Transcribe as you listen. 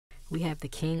We have the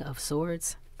King of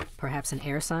Swords, perhaps an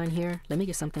air sign here. Let me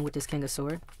get something with this King of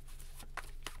Swords.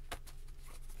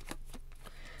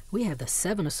 We have the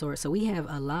Seven of Swords, so we have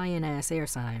a lion-ass air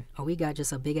sign. Or we got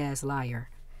just a big-ass liar.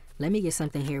 Let me get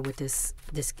something here with this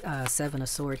Seven of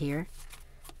Swords here.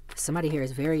 Somebody here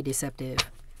is very deceptive.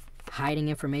 Hiding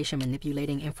information,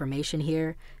 manipulating information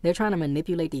here. They're trying to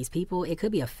manipulate these people. It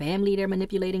could be a family they're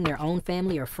manipulating, their own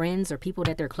family or friends or people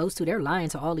that they're close to. They're lying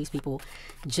to all these people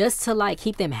just to like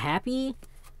keep them happy.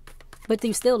 But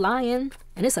they're still lying.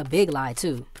 And it's a big lie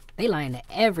too. They lying to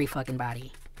every fucking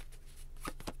body.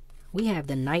 We have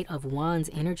the Knight of Wands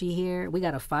energy here. We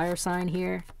got a fire sign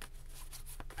here.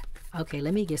 Okay,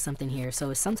 let me get something here.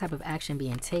 So it's some type of action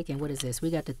being taken. What is this? We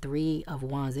got the Three of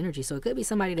Wands energy. So it could be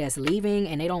somebody that's leaving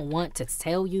and they don't want to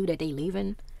tell you that they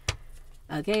leaving.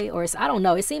 Okay, or it's, I don't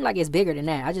know. It seemed like it's bigger than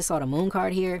that. I just saw the Moon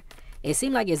card here. It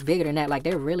seemed like it's bigger than that. Like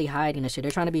they're really hiding the shit.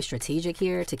 They're trying to be strategic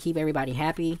here to keep everybody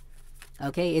happy.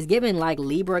 Okay, it's giving like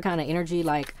Libra kind of energy.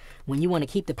 Like when you want to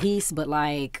keep the peace, but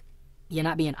like you're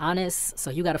not being honest.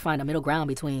 So you got to find a middle ground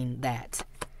between that.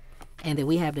 And then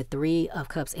we have the Three of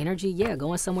Cups energy. Yeah,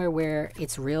 going somewhere where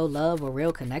it's real love or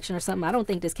real connection or something. I don't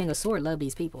think this King of Swords love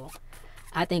these people.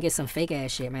 I think it's some fake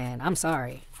ass shit, man. I'm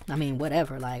sorry. I mean,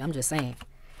 whatever. Like, I'm just saying.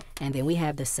 And then we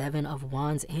have the Seven of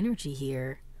Wands energy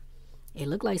here. It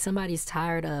looked like somebody's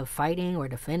tired of fighting or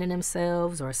defending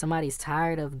themselves, or somebody's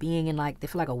tired of being in like, they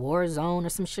feel like a war zone or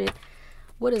some shit.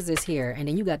 What is this here? And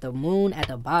then you got the Moon at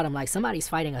the bottom. Like somebody's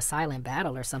fighting a silent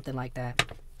battle or something like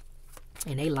that.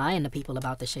 And they lying to people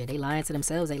about the shit. They lying to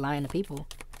themselves. They lying to people.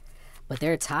 But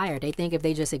they're tired. They think if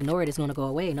they just ignore it, it's going to go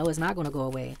away. No, it's not going to go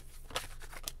away.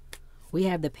 We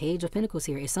have the Page of Pentacles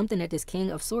here. It's something that this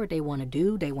King of Swords, they want to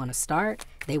do. They want to start.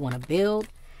 They want to build.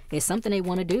 It's something they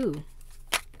want to do.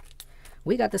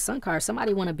 We got the Sun card.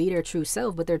 Somebody want to be their true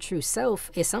self, but their true self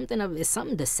is something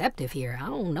deceptive here. I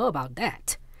don't know about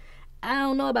that. I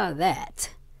don't know about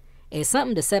that. It's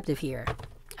something deceptive here.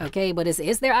 Okay, but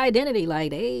it's their identity.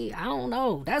 Like, I don't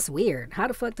know. That's weird. How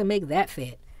the fuck to make that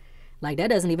fit? Like, that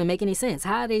doesn't even make any sense.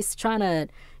 How are they trying to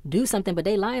do something, but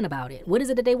they lying about it? What is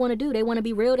it that they want to do? They want to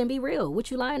be real, then be real. What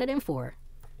you lying to them for?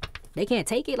 They can't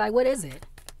take it? Like, what is it?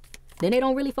 Then they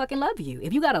don't really fucking love you.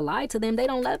 If you got to lie to them, they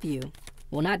don't love you.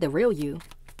 Well, not the real you.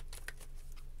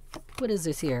 What is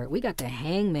this here? We got the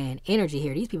Hangman energy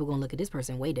here. These people going to look at this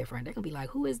person way different. They're going to be like,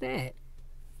 who is that?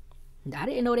 I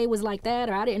didn't know they was like that,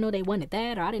 or I didn't know they wanted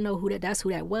that, or I didn't know that's who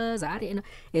that was, or I didn't know.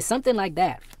 It's something like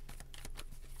that.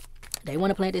 They want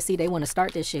to plant this seed, they want to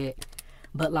start this shit,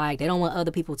 but like they don't want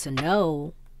other people to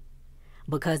know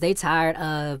because they tired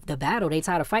of the battle, they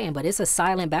tired of fighting. But it's a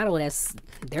silent battle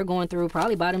they're going through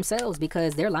probably by themselves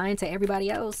because they're lying to everybody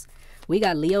else. We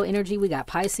got Leo energy, we got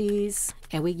Pisces,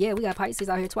 and we got Pisces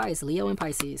out here twice, Leo and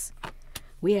Pisces.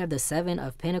 We have the Seven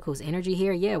of Pentacles energy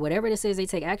here. Yeah, whatever this is they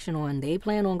take action on, they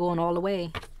plan on going all the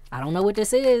way. I don't know what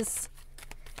this is.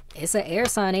 It's an air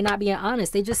sign. They not being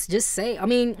honest. They just say, I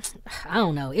mean, I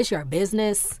don't know. It's your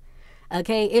business.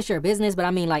 Okay, it's your business. But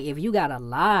I mean, like, if you gotta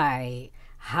lie,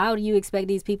 how do you expect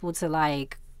these people to,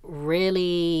 like,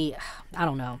 really, I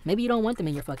don't know. Maybe you don't want them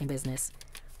in your fucking business.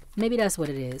 Maybe that's what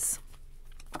it is.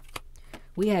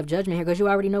 We have Judgment here because you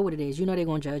already know what it is. You know they're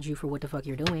going to judge you for what the fuck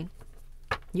you're doing.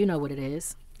 You know what it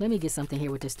is. Let me get something here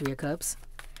with this Three of Cups.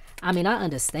 I mean, I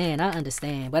understand.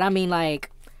 But I mean, like,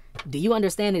 do you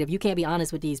understand that if you can't be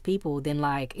honest with these people, then,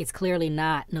 like, it's clearly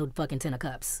not no fucking Ten of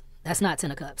Cups. That's not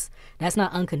Ten of Cups. That's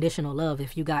not unconditional love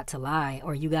if you got to lie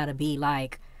or you got to be,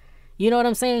 like, you know what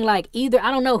I'm saying? Like, either, I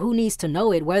don't know who needs to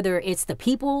know it, whether it's the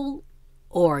people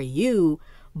or you,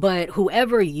 but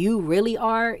whoever you really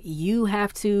are, you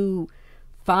have to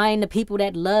find the people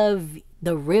that love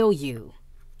the real you.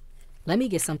 Let me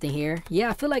get something here. Yeah,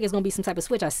 I feel like it's going to be some type of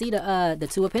switch. I see the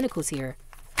Two of Pentacles here.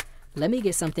 Let me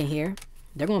get something here.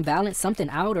 They're going to balance something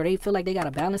out, or they feel like they got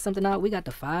to balance something out. We got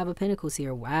the Five of Pentacles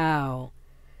here. Wow.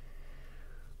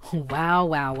 Wow,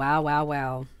 wow, wow, wow,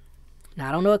 wow. Now,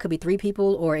 I don't know. It could be three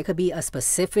people, or it could be a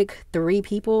specific three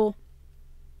people.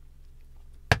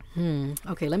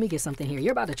 Okay, let me get something here.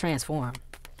 You're about to transform.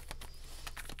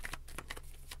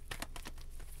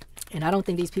 And I don't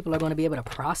think these people are going to be able to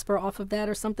prosper off of that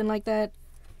or something like that.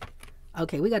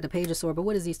 Okay, we got the Page of Swords, but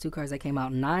what is these two cards that came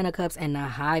out? Nine of Cups and the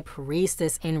High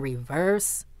Priestess in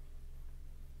reverse.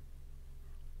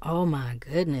 Oh my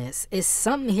goodness. It's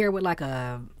something here with like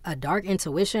a dark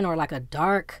intuition, or like a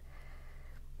dark,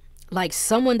 like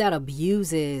someone that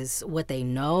abuses what they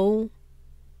know,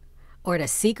 or the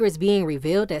secrets being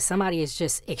revealed that somebody is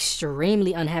just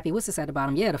extremely unhappy. What's this at the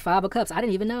bottom? Yeah, the Five of Cups. I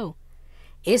didn't even know.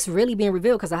 It's really being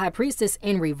revealed because the High Priestess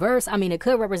in reverse, I mean, it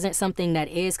could represent something that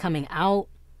is coming out.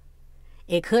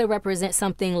 It could represent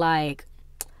something like,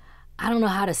 I don't know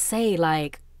how to say,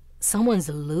 like, someone's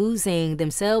losing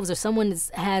themselves, or someone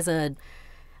has a,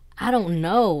 I don't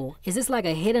know. Is this like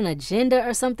a hidden agenda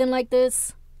or something like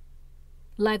this?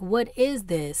 Like, what is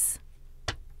this?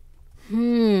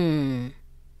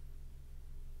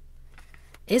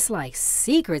 It's like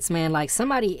secrets, man. Like,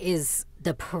 somebody is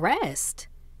depressed.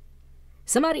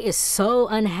 Somebody is so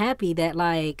unhappy that,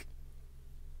 like,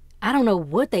 I don't know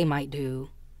what they might do.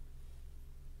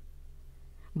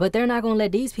 But they're not going to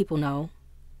let these people know.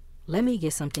 Let me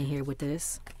get something here with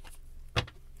this.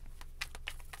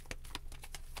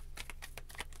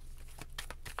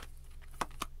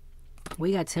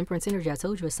 We got temperance energy. I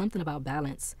told you it's something about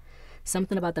balance.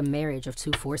 Something about the marriage of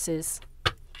two forces.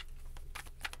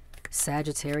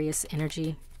 Sagittarius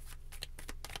energy.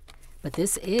 But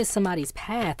this is somebody's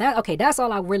path. Okay, that's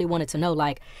all I really wanted to know.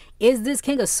 Like, is this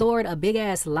King of Swords a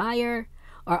big-ass liar?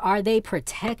 Or are they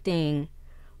protecting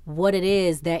what it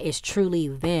is that is truly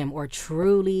them, or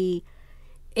truly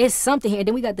it's something here? And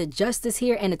then we got the Justice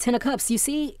here and the Ten of Cups. You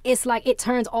see, it's like it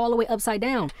turns all the way upside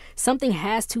down. Something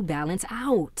has to balance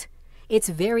out. It's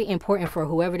very important for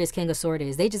whoever this King of Swords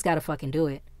is. They just got to fucking do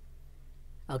it.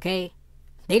 Okay?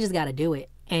 They just got to do it,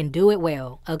 and do it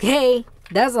well. Okay?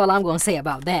 That's all I'm going to say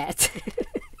about that.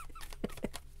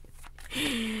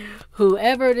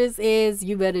 Whoever this is,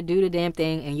 you better do the damn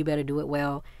thing, and you better do it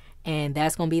well. And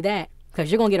that's going to be that. Because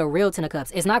you're going to get a real Ten of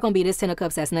Cups. It's not going to be this Ten of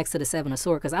Cups that's next to the Seven of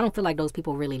Swords. Because I don't feel like those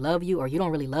people really love you. Or you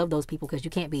don't really love those people because you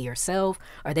can't be yourself.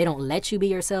 Or they don't let you be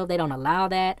yourself. They don't allow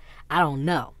that. I don't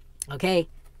know. Okay?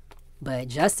 But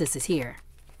Justice is here.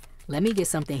 Let me get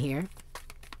something here.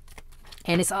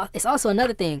 And it's also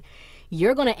another thing.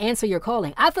 You're going to answer your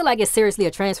calling. I feel like it's seriously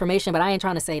a transformation. But I ain't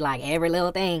trying to say like every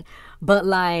little thing. But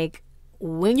like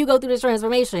when you go through this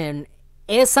transformation,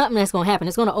 it's something that's going to happen.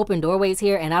 It's going to open doorways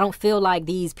here. And I don't feel like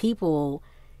these people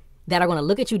that are going to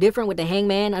look at you different with the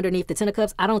Hangman underneath the Ten of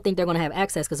Cups, I don't think they're going to have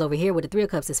access. Because over here with the Three of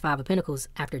Cups is Five of Pentacles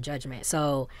after Judgment.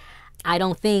 So I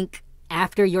don't think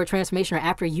after your transformation, or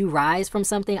after you rise from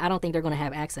something, I don't think they're going to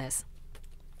have access.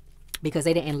 Because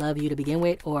they didn't love you to begin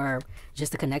with, or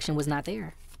just the connection was not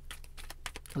there.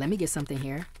 Let me get something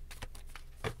here.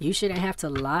 You shouldn't have to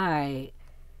lie.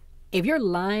 If you're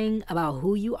lying about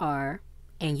who you are,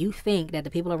 and you think that the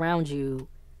people around you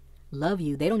love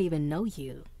you, they don't even know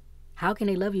you. How can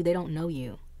they love you? They don't know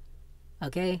you.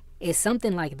 Okay? It's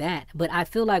something like that. But I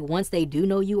feel like once they do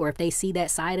know you, or if they see that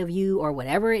side of you, or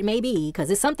whatever it may be, because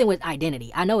it's something with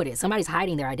identity. I know it is. Somebody's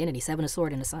hiding their identity. Seven of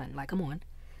Swords in the Sun. Like, come on.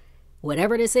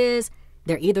 Whatever this is,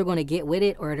 they're either going to get with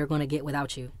it, or they're going to get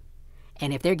without you.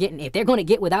 And if they're going to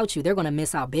get without you, they're going to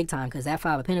miss out big time, because that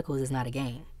Five of Pentacles is not a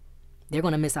game. They're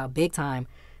going to miss out big time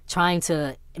trying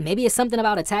to, maybe it's something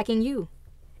about attacking you.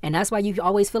 And that's why you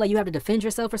always feel like you have to defend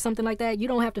yourself or something like that. You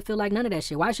don't have to feel like none of that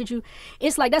shit. Why should you?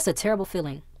 It's like, that's a terrible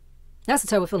feeling. That's a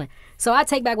terrible feeling. So I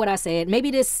take back what I said.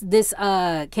 Maybe this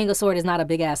King of Swords is not a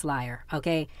big ass liar.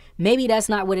 Okay. Maybe that's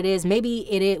not what it is.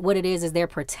 Maybe what it is they're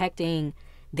protecting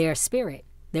their spirit.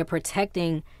 They're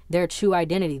protecting their true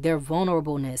identity, their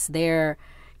vulnerableness, their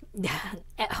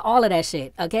all of that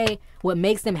shit. Okay, what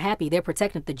makes them happy? They're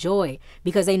protecting the joy,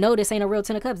 because they know this ain't a real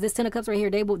Ten of Cups. This Ten of Cups right here,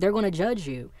 they're going to judge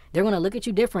you. They're going to look at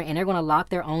you different, and they're going to lock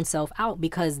their own self out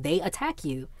because they attack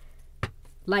you.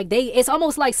 Like it's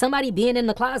almost like somebody being in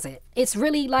the closet. It's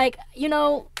really like, you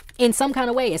know, in some kind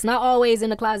of way. It's not always in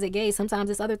the closet gay. Sometimes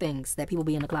it's other things that people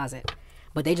be in the closet.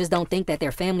 But they just don't think that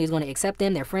their family is going to accept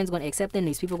them, their friends going to accept them,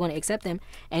 these people are going to accept them.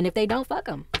 And if they don't, fuck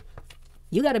them.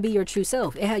 You got to be your true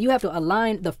self. You have to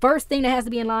align. The first thing that has to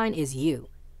be in line is you.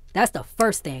 That's the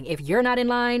first thing. If you're not in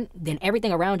line, then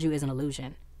everything around you is an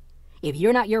illusion. If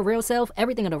you're not your real self,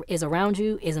 everything that is around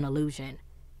you is an illusion.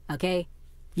 Okay?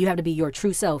 You have to be your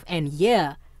true self. And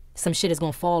yeah, some shit is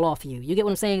going to fall off you. You get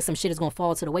what I'm saying? Some shit is going to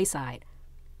fall to the wayside.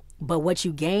 But what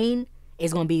you gain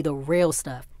is going to be the real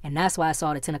stuff. And that's why I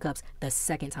saw the Ten of Cups the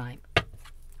second time.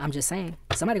 I'm just saying.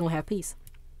 Somebody going to have peace.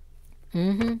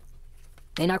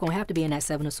 They're not going to have to be in that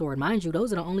Seven of Swords. Mind you,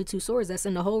 those are the only two swords that's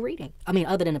in the whole reading. I mean,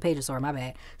 other than the Page of Swords, my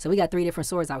bad. So we got 3 different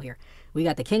swords out here. We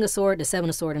got the King of Swords, the Seven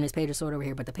of Swords, and this Page of Swords over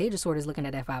here. But the Page of Swords is looking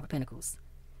at that Five of Pentacles.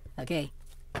 Okay?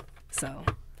 So,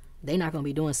 they're not going to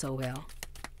be doing so well.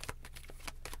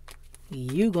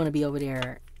 You're going to be over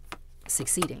there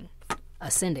succeeding,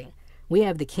 ascending. We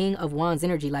have the King of Wands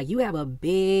energy. Like, you have a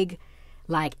big,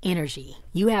 like, energy.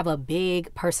 You have a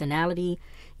big personality.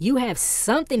 You have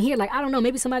something here. Like, I don't know.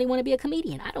 Maybe somebody want to be a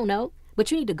comedian. I don't know. But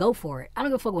you need to go for it. I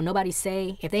don't give a fuck what nobody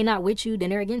say. If they not with you, then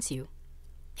they're against you.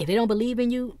 If they don't believe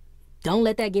in you, don't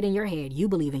let that get in your head. You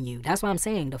believe in you. That's what I'm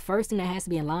saying. The first thing that has to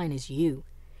be in line is you.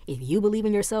 If you believe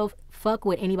in yourself, fuck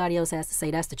what anybody else has to say.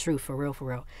 That's the truth, for real, for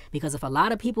real. Because if a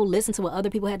lot of people listen to what other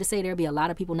people had to say, there'd be a lot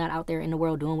of people not out there in the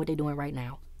world doing what they're doing right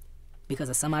now. Because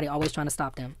of somebody always trying to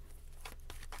stop them.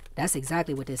 That's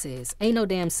exactly what this is. Ain't no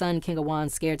damn Sun, King of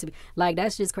Wands scared to be. Like,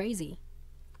 that's just crazy.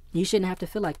 You shouldn't have to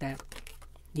feel like that.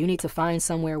 You need to find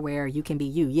somewhere where you can be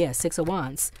you. Yeah, Six of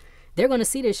Wands. They're going to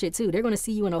see this shit too. They're going to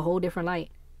see you in a whole different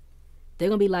light. They're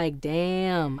going to be like,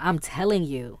 damn, I'm telling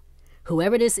you.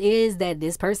 Whoever this is that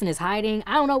this person is hiding,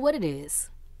 I don't know what it is.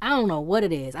 I don't know what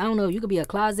it is. I don't know. You could be a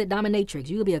closet dominatrix.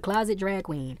 You could be a closet drag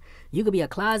queen. You could be a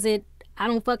closet, I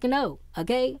don't fucking know.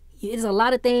 Okay? There's a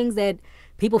lot of things that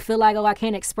people feel like, oh, I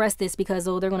can't express this because,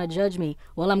 oh, they're going to judge me.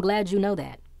 Well, I'm glad you know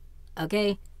that.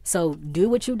 Okay? So do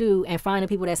what you do and find the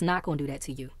people that's not going to do that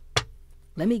to you.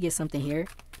 Let me get something here.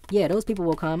 Yeah, those people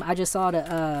will come. I just saw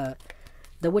the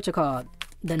what you call,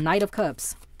 the Knight of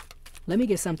Cups. Let me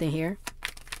get something here.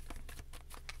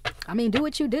 I mean, do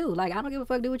what you do. Like, I don't give a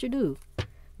fuck. Do what you do.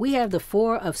 We have the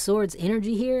Four of Swords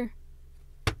energy here.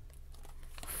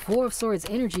 Four of Swords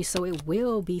energy, so it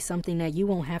will be something that you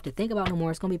won't have to think about no more.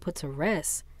 It's going to be put to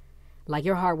rest. Like,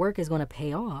 your hard work is going to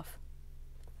pay off.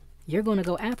 You're going to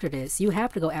go after this. You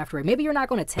have to go after it. Maybe you're not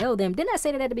going to tell them. Didn't I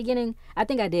say that at the beginning? I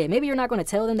think I did. Maybe you're not going to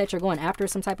tell them that you're going after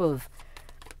some type of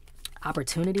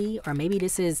opportunity, or maybe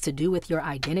this is to do with your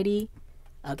identity.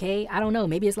 Okay, I don't know.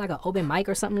 Maybe it's like an open mic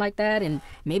or something like that, and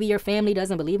maybe your family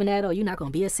doesn't believe in that. Or you're not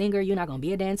going to be a singer. You're not going to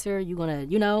be a dancer. You're going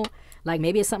to, you know, like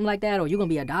maybe it's something like that, or you're going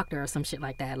to be a doctor or some shit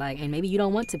like that. Like, and maybe you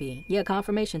don't want to be. Yeah,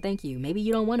 confirmation. Thank you. Maybe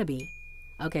you don't want to be.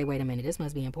 Okay, wait a minute. This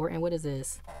must be important. What is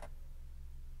this?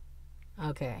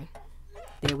 Okay,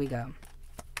 there we go.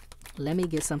 Let me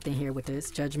get something here with this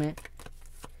Judgment.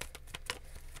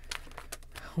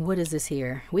 What is this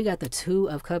here? We got the Two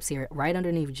of Cups here, right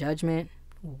underneath Judgment.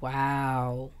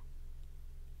 Wow.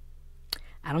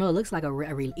 I don't know. It looks like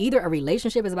either a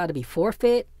relationship is about to be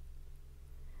forfeit,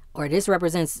 or this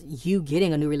represents you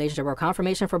getting a new relationship, or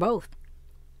confirmation for both.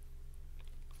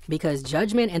 Because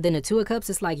Judgment and then the Two of Cups,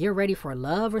 it's like you're ready for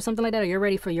love or something like that, or you're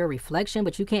ready for your reflection,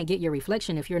 but you can't get your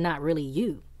reflection if you're not really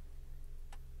you.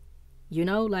 You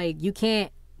know, like you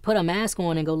can't put a mask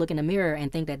on and go look in the mirror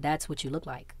and think that that's what you look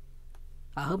like.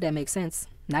 I hope that makes sense.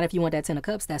 Not if you want that Ten of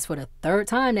Cups. That's for the third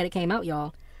time that it came out,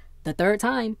 y'all. The third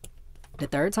time. The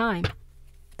third time.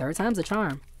 Third time's a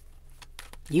charm.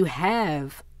 You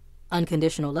have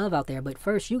unconditional love out there, but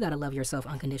first you got to love yourself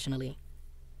unconditionally.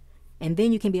 And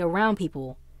then you can be around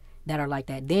people that are like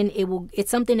that. Then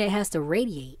it's something that has to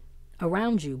radiate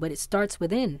around you, but it starts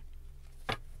within.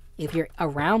 If you're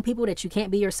around people that you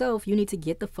can't be yourself, you need to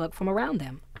get the fuck from around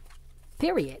them.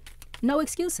 Period. No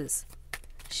excuses.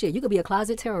 Shit, you could be a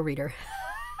closet tarot reader.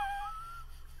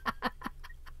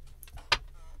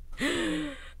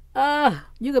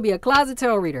 You could be a closet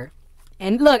tarot reader.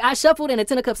 And look, I shuffled and the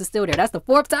Ten of Cups is still there. That's the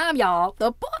fourth time, y'all.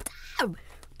 The fourth time.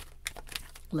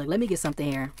 Look, let me get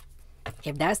something here.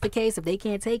 If that's the case, if they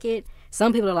can't take it,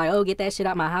 some people are like, oh, get that shit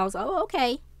out my house. Oh,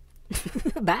 okay.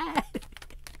 Bye.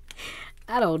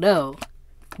 I don't know.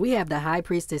 We have the High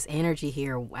Priestess energy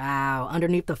here. Wow.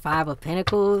 Underneath the Five of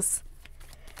Pentacles.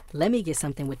 Let me get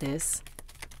something with this.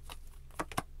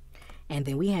 And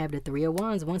then we have the Three of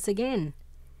Wands once again.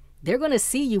 They're going to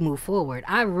see you move forward.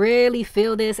 I really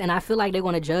feel this, and I feel like they're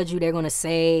going to judge you. They're going to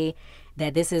say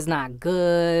that this is not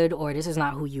good or this is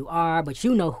not who you are, but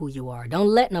you know who you are. Don't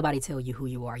let nobody tell you who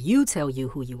you are. You tell you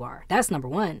who you are. That's number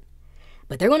one.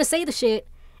 But they're going to say the shit,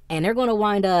 and they're going to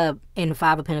wind up in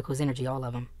Five of Pentacles energy, all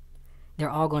of them. They're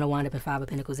all going to wind up in Five of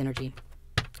Pentacles energy.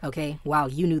 Okay? Wow,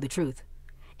 you knew the truth.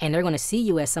 And they're going to see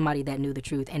you as somebody that knew the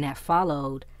truth and that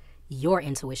followed your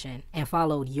intuition and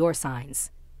followed your signs.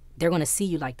 They're going to see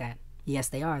you like that. Yes,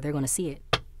 they are. They're going to see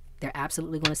it. They're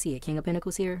absolutely going to see it. King of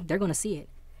Pentacles here. They're going to see it.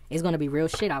 It's going to be real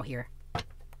shit out here.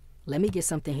 Let me get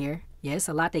something here. Yes,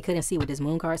 a lot they couldn't see with this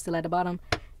moon card still at the bottom.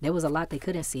 There was a lot they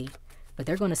couldn't see. But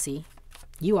they're going to see.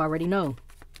 You already know.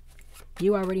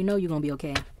 You already know you're going to be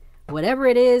okay. Whatever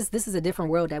it is, this is a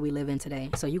different world that we live in today.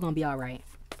 So you're going to be all right.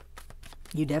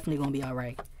 You definitely going to be all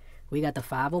right. We got the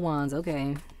Five of Wands.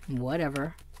 Okay,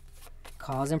 whatever.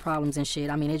 Causing problems and shit.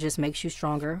 I mean, it just makes you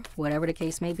stronger. Whatever the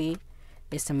case may be,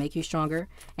 it's to make you stronger.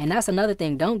 And that's another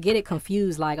thing. Don't get it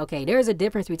confused. Like, okay, there's a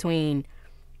difference between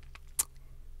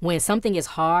when something is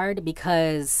hard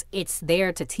because it's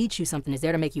there to teach you something. It's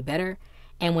there to make you better.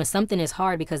 And when something is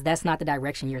hard because that's not the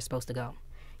direction you're supposed to go.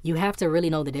 You have to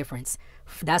really know the difference.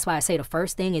 That's why I say the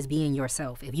first thing is being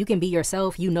yourself. If you can be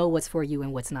yourself, you know what's for you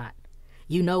and what's not.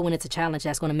 You know when it's a challenge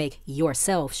that's going to make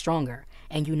yourself stronger.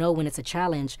 And you know when it's a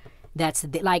challenge that's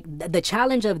like the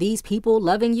challenge of these people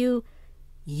loving you,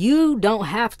 you don't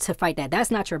have to fight that.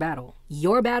 That's not your battle.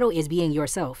 Your battle is being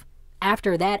yourself.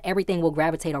 After that, everything will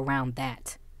gravitate around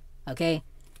that. Okay?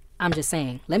 I'm just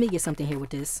saying. Let me get something here with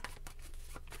this.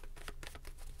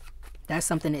 That's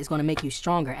something that's going to make you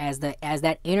stronger. As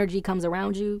that energy comes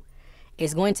around you,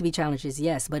 it's going to be challenges,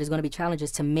 yes, but it's going to be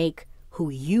challenges to make who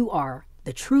you are,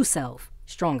 the true self,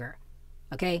 stronger.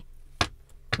 Okay?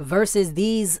 Versus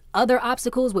these other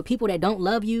obstacles with people that don't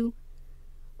love you,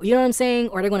 you know what I'm saying?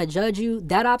 Or they're going to judge you.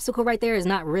 That obstacle right there is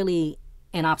not really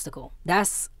an obstacle.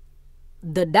 That's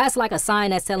like a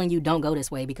sign that's telling you don't go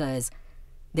this way, because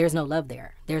there's no love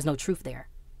there. There's no truth there.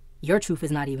 Your truth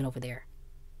is not even over there.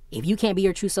 If you can't be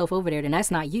your true self over there, then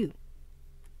that's not you.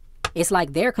 It's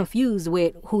like they're confused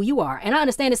with who you are. And I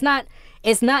understand it's not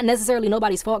necessarily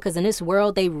nobody's fault, because in this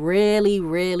world, they really,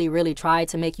 really, really try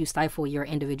to make you stifle your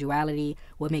individuality,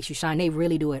 what makes you shine. They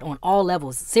really do it on all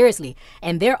levels. Seriously.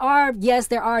 And there are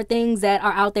things that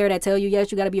are out there that tell you, yes,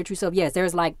 you got to be your true self. Yes,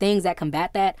 there's like things that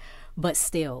combat that. But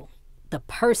still,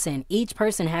 each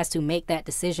person has to make that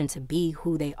decision to be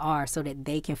who they are so that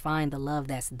they can find the love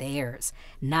that's theirs.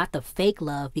 Not the fake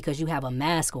love because you have a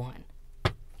mask on.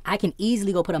 I can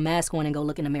easily go put a mask on and go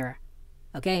look in the mirror.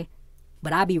 Okay?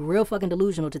 But I'd be real fucking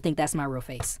delusional to think that's my real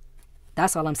face.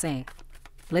 That's all I'm saying.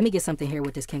 Let me get something here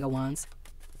with this King of Wands.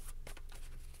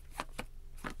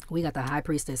 We got the High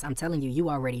Priestess. I'm telling you, you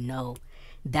already know.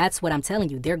 That's what I'm telling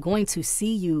you. They're going to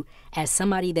see you as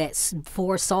somebody that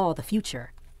foresaw the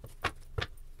future.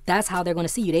 That's how they're going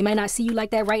to see you. They may not see you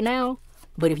like that right now,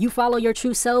 but if you follow your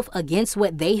true self against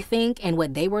what they think and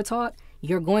what they were taught,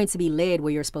 you're going to be led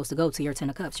where you're supposed to go, to your Ten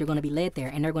of Cups. You're going to be led there,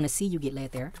 and they're going to see you get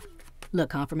led there.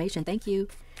 Look, confirmation, thank you.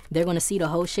 They're going to see the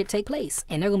whole shit take place,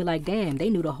 and they're going to be like, damn, they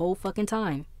knew the whole fucking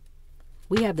time.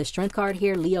 We have the Strength card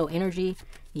here, Leo energy.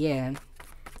 Yeah,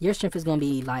 your strength is going to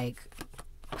be like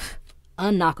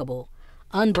unknockable,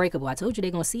 unbreakable. I told you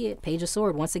they're going to see it. Page of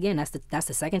Sword, once again, that's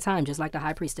the second time, just like the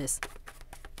High Priestess.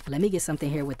 Let me get something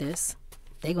here with this.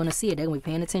 They're going to see it. They're going to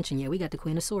be paying attention. Yeah, we got the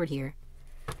Queen of Sword here.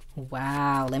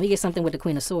 Wow. Let me get something with the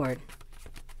Queen of Sword.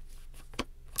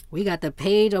 We got the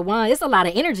Page of Wands. It's a lot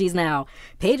of energies now.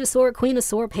 Page of Sword, Queen of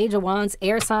Sword, Page of Wands,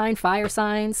 air sign, fire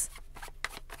signs.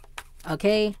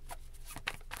 Okay.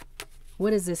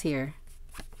 What is this here?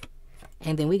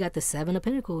 And then we got the Seven of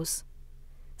Pentacles.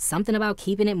 Something about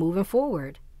keeping it moving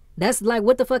forward. That's like,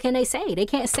 what the fuck can they say? They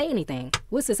can't say anything.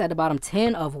 What's this at the bottom?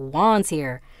 10 of Wands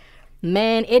here.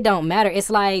 Man, it don't matter. It's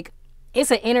like,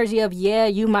 it's an energy of, yeah,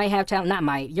 you might have challenges. Not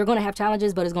might. You're going to have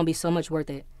challenges, but it's going to be so much worth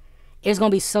it. It's going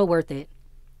to be so worth it.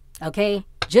 Okay?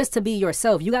 Just to be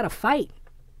yourself. You got to fight.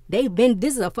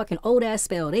 This is a fucking old ass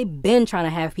spell. They've been trying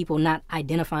to have people not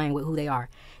identifying with who they are.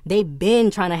 They've been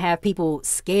trying to have people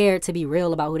scared to be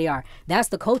real about who they are. That's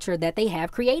the culture that they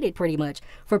have created, pretty much.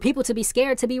 For people to be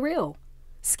scared to be real.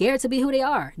 Scared to be who they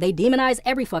are. They demonize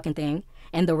every fucking thing.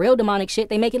 And the real demonic shit,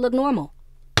 they make it look normal.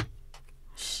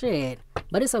 Shit.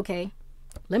 But it's okay.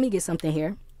 Let me get something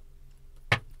here.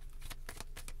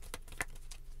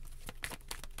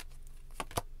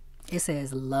 It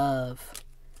says, love.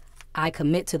 I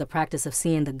commit to the practice of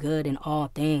seeing the good in all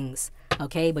things.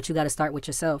 Okay? But you got to start with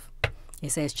yourself.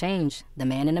 It says, change. The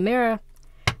man in the mirror.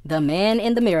 The man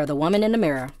in the mirror. The woman in the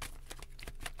mirror.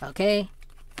 Okay?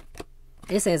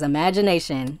 It says,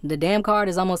 imagination. The damn card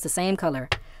is almost the same color.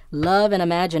 Love and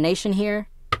imagination here.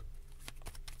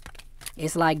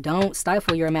 It's like, don't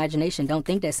stifle your imagination. Don't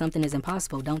think that something is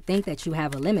impossible. Don't think that you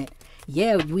have a limit.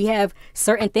 Yeah, we have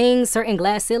certain things, certain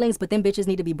glass ceilings, but them bitches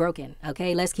need to be broken.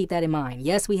 Okay, let's keep that in mind.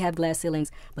 Yes, we have glass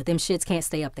ceilings, but them shits can't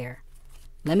stay up there.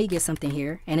 Let me get something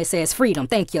here. And it says freedom.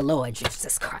 Thank you, Lord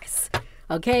Jesus Christ.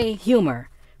 Okay, humor,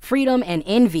 freedom, and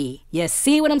envy. You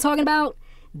see what I'm talking about?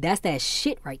 That's that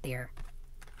shit right there.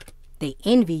 They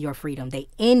envy your freedom. They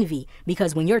envy,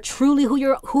 because when you're truly who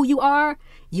you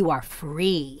are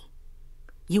free.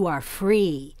 You are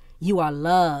free. You are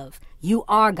love. You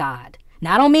are God.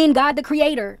 Now, I don't mean God the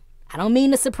creator. I don't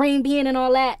mean the supreme being and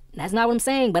all that. That's not what I'm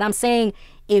saying. But I'm saying,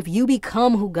 if you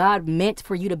become who God meant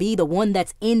for you to be, the one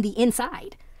that's in the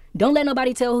inside, don't let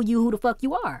nobody tell you who the fuck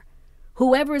you are.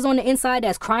 Whoever is on the inside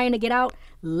that's crying to get out,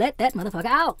 let that motherfucker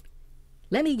out.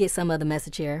 Let me get some other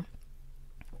message here.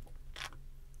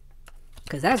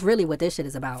 Because that's really what this shit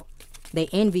is about. They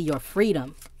envy your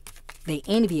freedom. They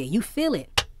envy it. You feel it.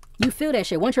 You feel that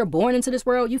shit. Once you're born into this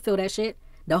world, you feel that shit.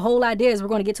 The whole idea is we're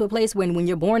going to get to a place when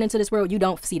you're born into this world, you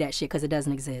don't see that shit because it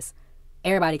doesn't exist.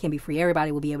 Everybody can be free.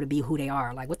 Everybody will be able to be who they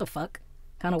are. Like, what the fuck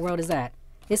kind of world is that?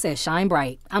 It says shine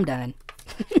bright. I'm done.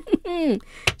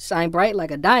 Shine bright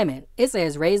like a diamond. It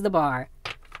says raise the bar.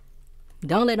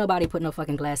 Don't let nobody put no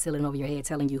fucking glass ceiling over your head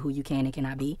telling you who you can and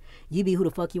cannot be. You be who the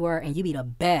fuck you are, and you be the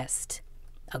best.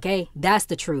 Okay? That's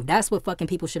the truth. That's what fucking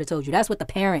people should have told you. That's what the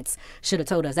parents should have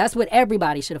told us. That's what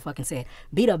everybody should have fucking said.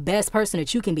 Be the best person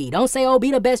that you can be. Don't say, oh,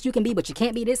 be the best you can be, but you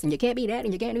can't be this and you can't be that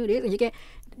and you can't do this and you can't.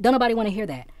 Don't nobody want to hear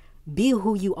that. Be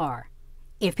who you are.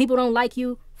 If people don't like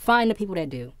you, find the people that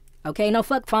do. Okay? No,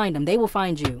 fuck find them. They will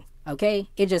find you. Okay?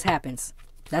 It just happens.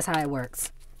 That's how it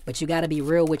works. But you got to be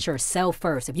real with yourself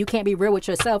first. If you can't be real with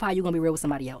yourself, how you going to be real with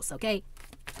somebody else? Okay?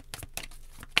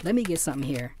 Let me get something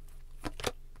here.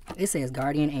 It says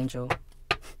guardian angel.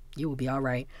 You will be all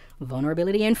right.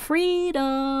 Vulnerability and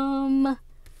freedom.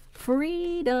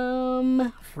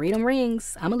 Freedom. Freedom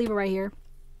rings. I'm going to leave it right here.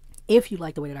 If you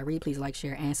like the way that I read, please like,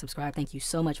 share, and subscribe. Thank you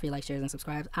so much for your likes, shares, and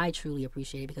subscribes. I truly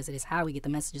appreciate it because it is how we get the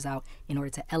messages out in order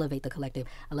to elevate the collective.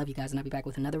 I love you guys, and I'll be back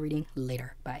with another reading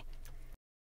later. Bye.